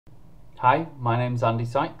Hi, my name's Andy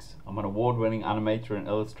Sykes. I'm an award-winning animator and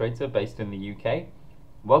illustrator based in the UK.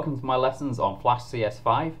 Welcome to my lessons on Flash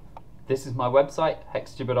CS5. This is my website,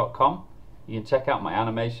 hexjibber.com. You can check out my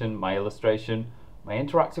animation, my illustration, my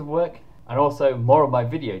interactive work, and also more of my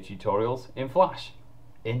video tutorials in Flash.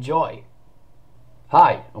 Enjoy!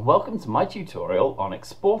 Hi, and welcome to my tutorial on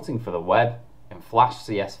exporting for the web in Flash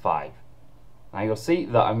CS5. Now you'll see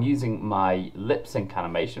that I'm using my lip sync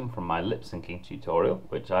animation from my lip syncing tutorial,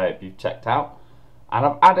 which I hope you've checked out, and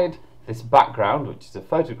I've added this background, which is a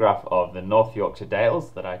photograph of the North Yorkshire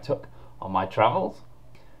Dales that I took on my travels.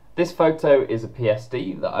 This photo is a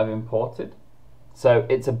PSD that I've imported, so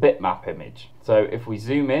it's a bitmap image. So if we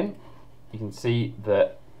zoom in, you can see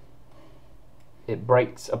that it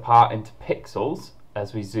breaks apart into pixels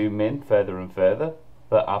as we zoom in further and further,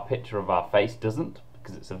 but our picture of our face doesn't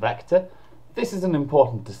because it's a vector. This is an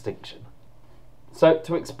important distinction. So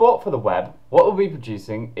to export for the web, what we'll be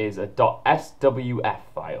producing is a .swf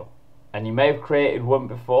file. And you may have created one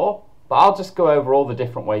before, but I'll just go over all the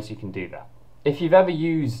different ways you can do that. If you've ever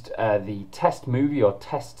used the test movie or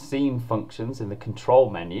test scene functions in the control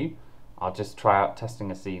menu, I'll just try out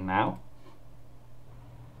testing a scene now.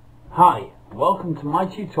 Hi, welcome to my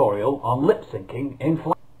tutorial on lip syncing in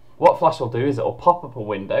Flash. What Flash will do is it will pop up a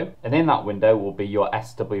window, and in that window will be your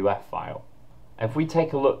SWF file. If we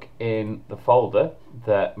take a look in the folder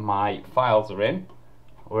that my files are in,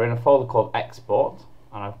 we're in a folder called export,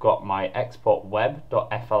 and I've got my export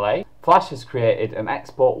web.fla. Flash has created an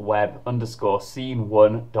export web underscore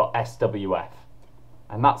scene1.swf,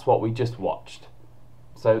 and that's what we just watched.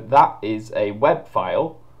 So that is a web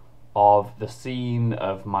file of the scene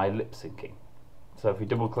of my lip syncing. So if we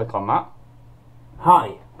double click on that.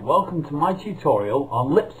 Hi, welcome to my tutorial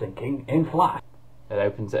on lip syncing in Flash. It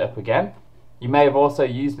opens it up again. You may have also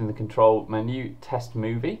used in the control menu test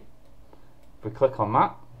movie. If we click on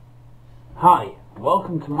that. Hi,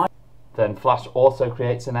 welcome to my... Then Flash also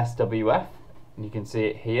creates an SWF, and you can see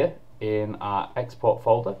it here in our export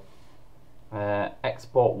folder,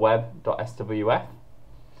 export web.swf.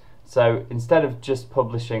 So instead of just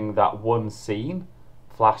publishing that one scene,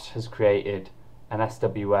 Flash has created an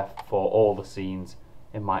SWF for all the scenes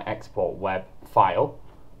in my export web file.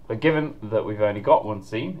 But given that we've only got one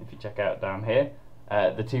scene, if you check out down here,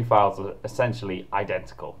 the two files are essentially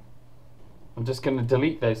identical. I'm just going to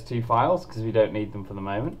delete those two files because we don't need them for the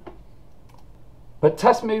moment. But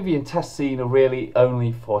test movie and test scene are really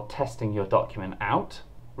only for testing your document out.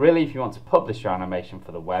 Really, if you want to publish your animation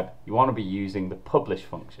for the web, you want to be using the publish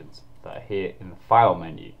functions that are here in the file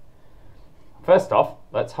menu. First off,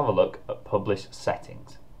 let's have a look at publish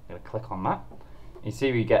settings. I'm going to click on that. You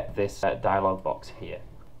see we get this dialog box here.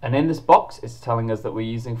 And in this box, it's telling us that we're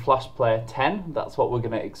using Flash Player 10. That's what we're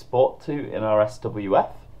going to export to in our SWF.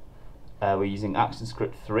 We're using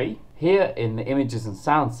ActionScript 3. Here in the images and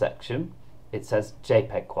sound section, it says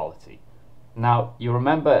JPEG quality. Now, you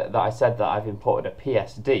remember that I said that I've imported a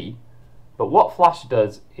PSD, but what Flash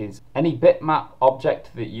does is any bitmap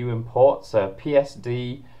object that you import, so a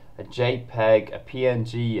PSD, a JPEG, a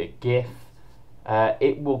PNG, a GIF,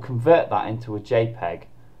 it will convert that into a JPEG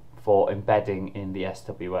for embedding in the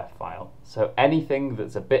SWF file. So anything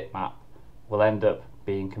that's a bitmap will end up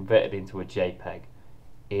being converted into a JPEG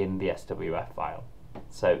in the SWF file.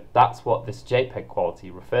 So that's what this JPEG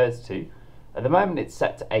quality refers to. At the moment it's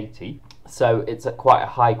set to 80, so it's at quite a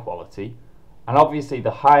high quality. And obviously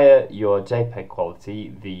the higher your JPEG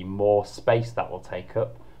quality, the more space that will take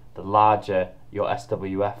up, the larger your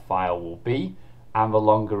SWF file will be, and the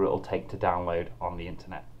longer it will take to download on the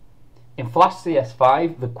internet. In Flash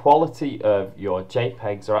CS5, the quality of your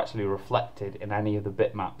JPEGs are actually reflected in any of the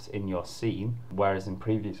bitmaps in your scene, whereas in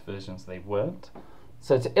previous versions they weren't.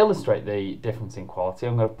 So to illustrate the difference in quality,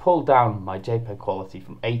 I'm going to pull down my JPEG quality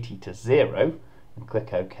from 80 to 0 and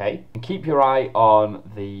click OK. And keep your eye on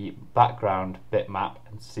the background bitmap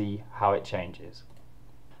and see how it changes.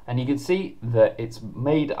 And you can see that it's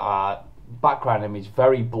made our background image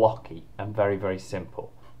very blocky and very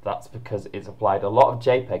simple. That's because it's applied a lot of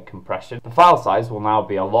JPEG compression. The file size will now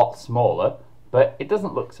be a lot smaller, but it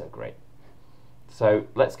doesn't look so great. So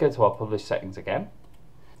let's go to our publish settings again.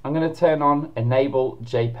 I'm going to turn on enable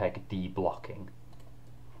JPEG deblocking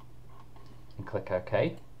and click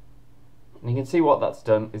OK. And you can see what that's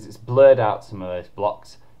done is it's blurred out some of those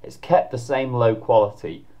blocks. It's kept the same low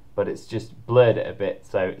quality, but it's just blurred it a bit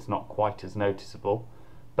so it's not quite as noticeable.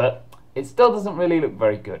 But it still doesn't really look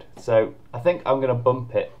very good, so I think I'm going to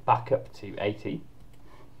bump it back up to 80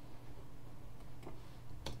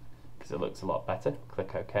 because it looks a lot better.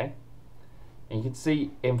 Click OK. And you can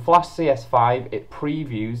see in Flash CS5 it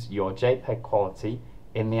previews your JPEG quality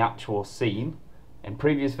in the actual scene, In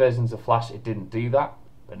previous versions of Flash it didn't do that,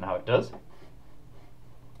 but now it does.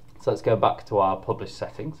 So let's go back to our publish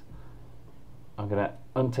settings. I'm going to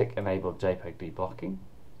untick enable JPEG deblocking.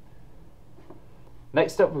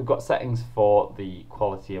 Next up, we've got settings for the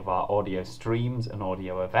quality of our audio streams and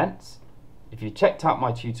audio events. If you checked out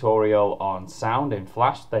my tutorial on sound in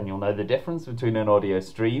Flash, then you'll know the difference between an audio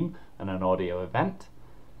stream and an audio event.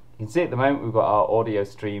 You can see at the moment we've got our audio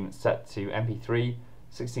stream set to MP3,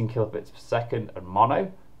 16 kilobits per second and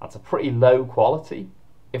mono. That's a pretty low quality.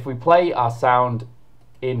 If we play our sound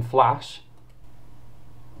in Flash,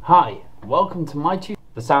 hi, welcome to my tutorial.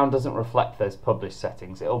 The sound doesn't reflect those published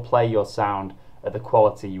settings. It'll play your sound at the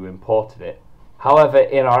quality you imported it. However,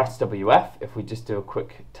 in our SWF, if we just do a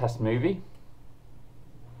quick test movie.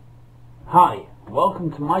 Hi,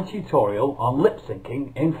 welcome to my tutorial on lip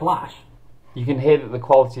syncing in Flash. You can hear that the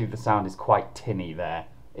quality of the sound is quite tinny there.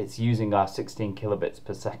 It's using our 16 kilobits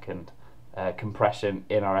per second compression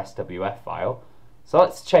in our SWF file. So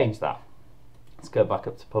let's change that. Let's go back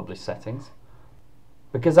up to publish settings.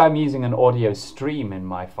 Because I'm using an audio stream in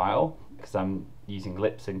my file, because I'm using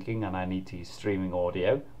lip syncing and I need to use streaming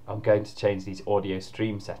audio, I'm going to change these audio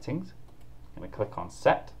stream settings. I'm going to click on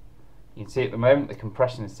set. You can see at the moment the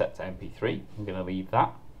compression is set to MP3. I'm going to leave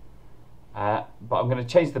that. But I'm going to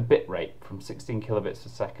change the bit rate from 16 kilobits per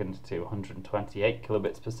second to 128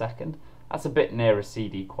 kilobits per second. That's a bit nearer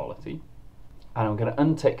CD quality. And I'm going to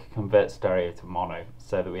untick convert stereo to mono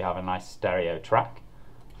so that we have a nice stereo track.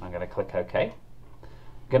 I'm going to click OK.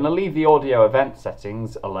 I'm going to leave the audio event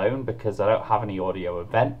settings alone because I don't have any audio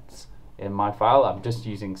events in my file. I'm just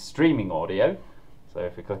using streaming audio. So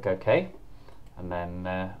if we click OK, and then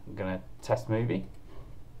I'm going to test movie.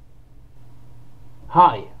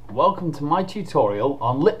 Hi, welcome to my tutorial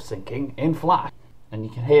on lip syncing in Flash. And you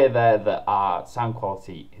can hear there that our sound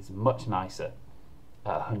quality is much nicer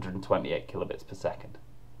at 128 kilobits per second.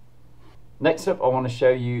 Next up, I want to show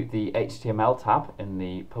you the HTML tab in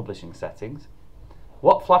the publishing settings.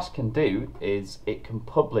 What Flash can do is it can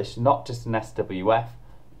publish not just an SWF,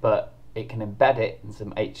 but it can embed it in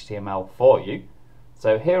some HTML for you.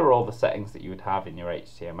 So here are all the settings that you would have in your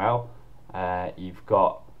HTML. You've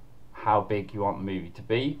got how big you want the movie to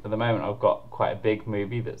be. At the moment I've got quite a big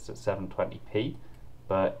movie that's at 720p,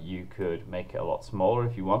 but you could make it a lot smaller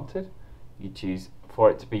if you wanted. You choose for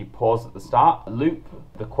it to be pause at the start, loop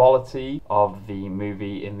the quality of the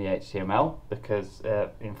movie in the HTML, because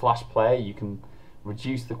in Flash Player you can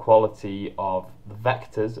reduce the quality of the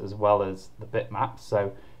vectors as well as the bitmaps,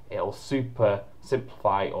 so it'll super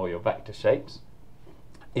simplify all your vector shapes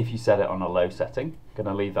if you set it on a low setting. I'm going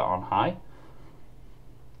to leave that on high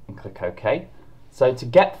and click OK. So to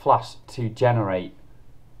get Flash to generate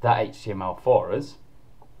that HTML for us,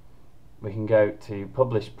 we can go to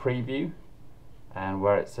Publish Preview, and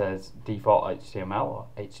where it says Default HTML or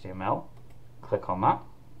HTML, click on that,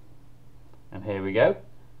 and here we go.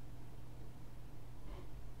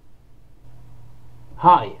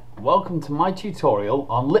 Hi, welcome to my tutorial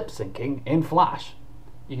on lip syncing in Flash.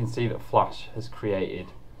 You can see that Flash has created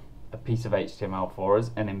a piece of HTML for us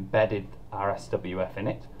and embedded our SWF in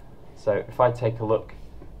it. So if I take a look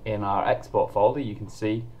in our export folder, you can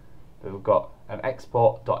see that we've got an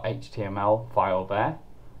export.html file there,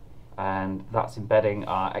 and that's embedding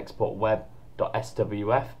our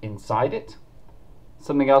exportweb.swf inside it.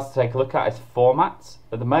 Something else to take a look at is formats.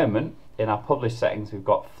 At the moment, in our publish settings, we've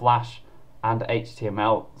got Flash and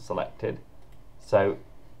HTML selected. So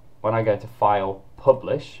when I go to File,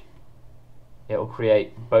 Publish, it will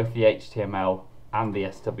create both the HTML and the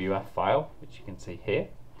SWF file, which you can see here.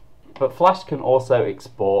 But Flash can also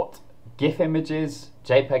export GIF images,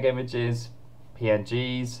 JPEG images,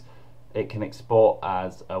 PNGs. It can export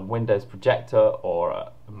as a Windows projector or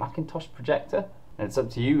a Macintosh projector. And it's up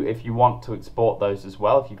to you if you want to export those as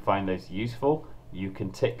well. If you find those useful, you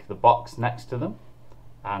can tick the box next to them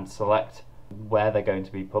and select where they're going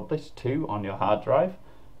to be published to on your hard drive.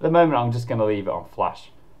 At the moment I'm just going to leave it on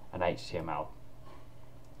Flash and HTML.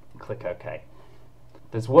 Click OK.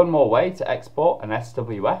 There's one more way to export an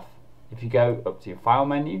SWF. If you go up to your file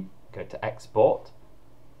menu, go to Export,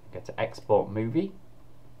 go to Export Movie,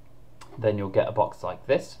 then you'll get a box like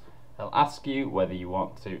this. It'll ask you whether you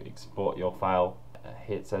want to export your file.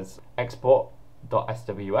 Here it says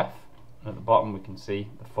export.swf, and at the bottom we can see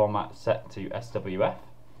the format set to SWF,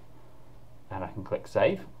 and I can click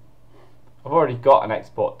Save. I've already got an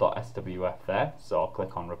export.swf there, so I'll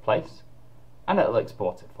click on Replace, and it'll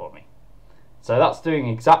export it for me. So that's doing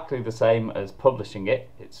exactly the same as publishing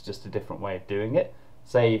it, it's just a different way of doing it.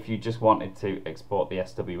 Say if you just wanted to export the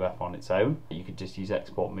SWF on its own, you could just use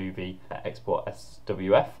export movie, export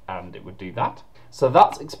SWF, and it would do that. So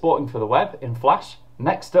that's exporting for the web in Flash.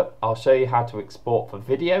 Next up, I'll show you how to export for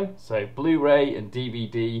video, so Blu-ray and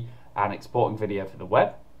DVD, and exporting video for the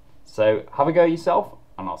web. So have a go yourself,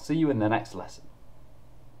 and I'll see you in the next lesson.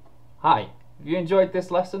 Hi, if you enjoyed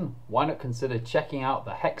this lesson, why not consider checking out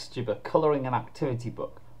the hexjibber colouring and activity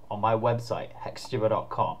book on my website,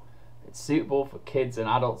 hexjibber.com. It's suitable for kids and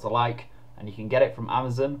adults alike, and you can get it from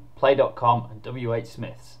Amazon, Play.com and WH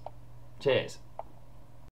Smith's. Cheers.